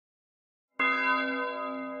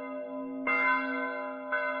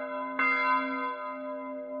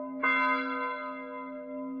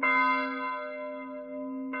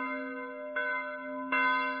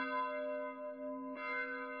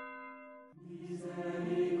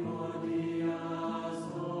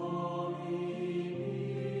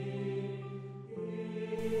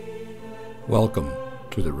Welcome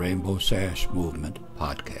to the Rainbow Sash Movement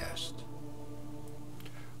podcast.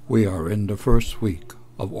 We are in the first week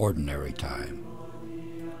of Ordinary Time.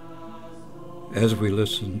 As we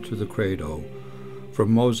listen to the Credo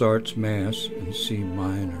from Mozart's Mass in C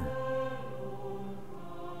minor,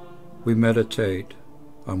 we meditate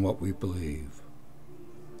on what we believe.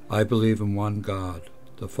 I believe in one God,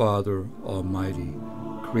 the Father Almighty,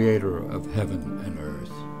 creator of heaven and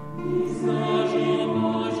earth.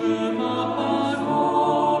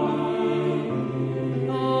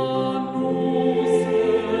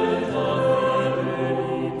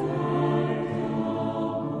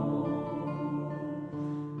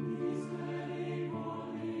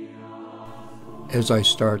 As I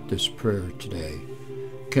start this prayer today,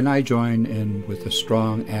 can I join in with a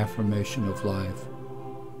strong affirmation of life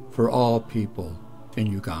for all people in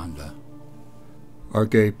Uganda? Are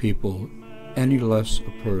gay people any less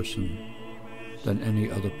a person than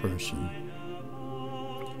any other person?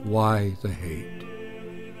 Why the hate?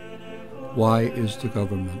 Why is the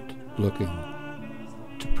government looking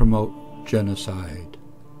to promote genocide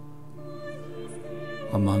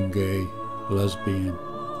among gay, lesbian,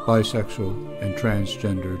 bisexual, and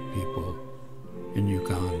transgendered people in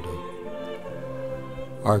Uganda?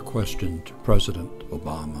 Our question to President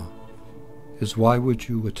Obama is, why would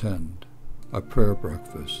you attend a prayer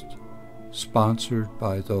breakfast sponsored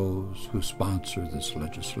by those who sponsor this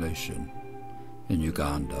legislation in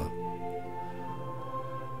Uganda?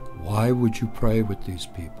 Why would you pray with these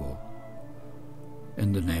people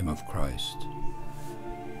in the name of Christ?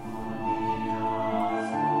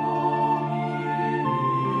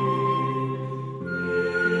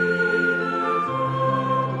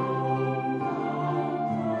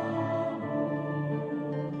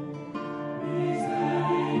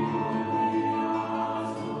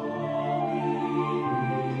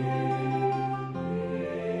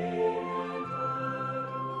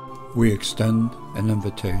 We extend an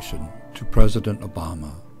invitation to President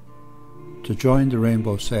Obama to join the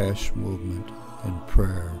Rainbow Sash movement in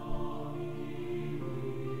prayer,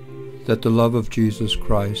 that the love of Jesus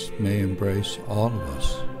Christ may embrace all of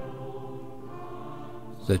us,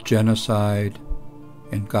 that genocide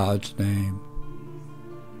in God's name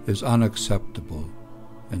is unacceptable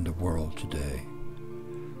in the world today.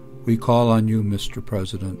 We call on you, Mr.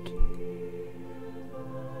 President,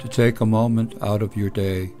 to take a moment out of your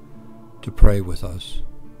day to pray with us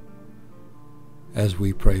as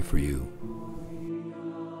we pray for you.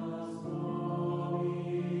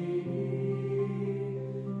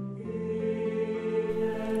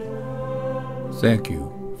 Thank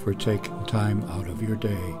you for taking time out of your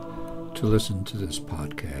day to listen to this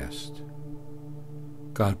podcast.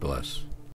 God bless.